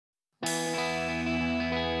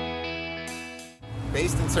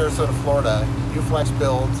Based in Sarasota, Florida, Uflex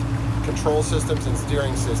builds control systems and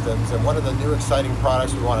steering systems, and one of the new exciting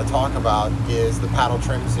products we want to talk about is the paddle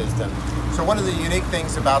trim system. So one of the unique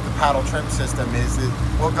things about the paddle trim system is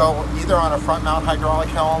that we'll go either on a front mount hydraulic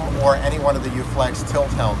helm or any one of the Uflex tilt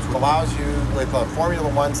helms. It allows you with a Formula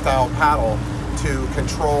One style paddle to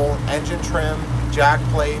control engine trim, jack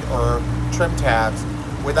plate, or trim tabs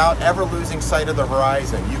without ever losing sight of the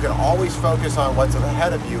horizon. You can always focus on what's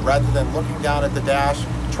ahead of you rather than looking down at the dash,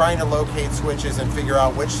 trying to locate switches and figure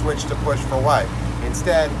out which switch to push for what.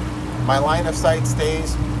 Instead, my line of sight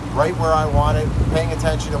stays right where I want it, paying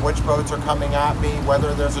attention to which boats are coming at me,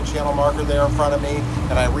 whether there's a channel marker there in front of me,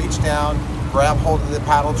 and I reach down, grab hold of the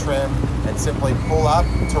paddle trim, and simply pull up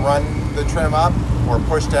to run the trim up, or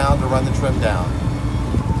push down to run the trim down.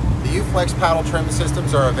 The Uflex paddle trim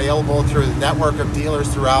systems are available through the network of dealers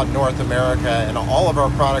throughout North America, and all of our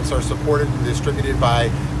products are supported and distributed by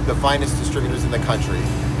the finest distributors in the country.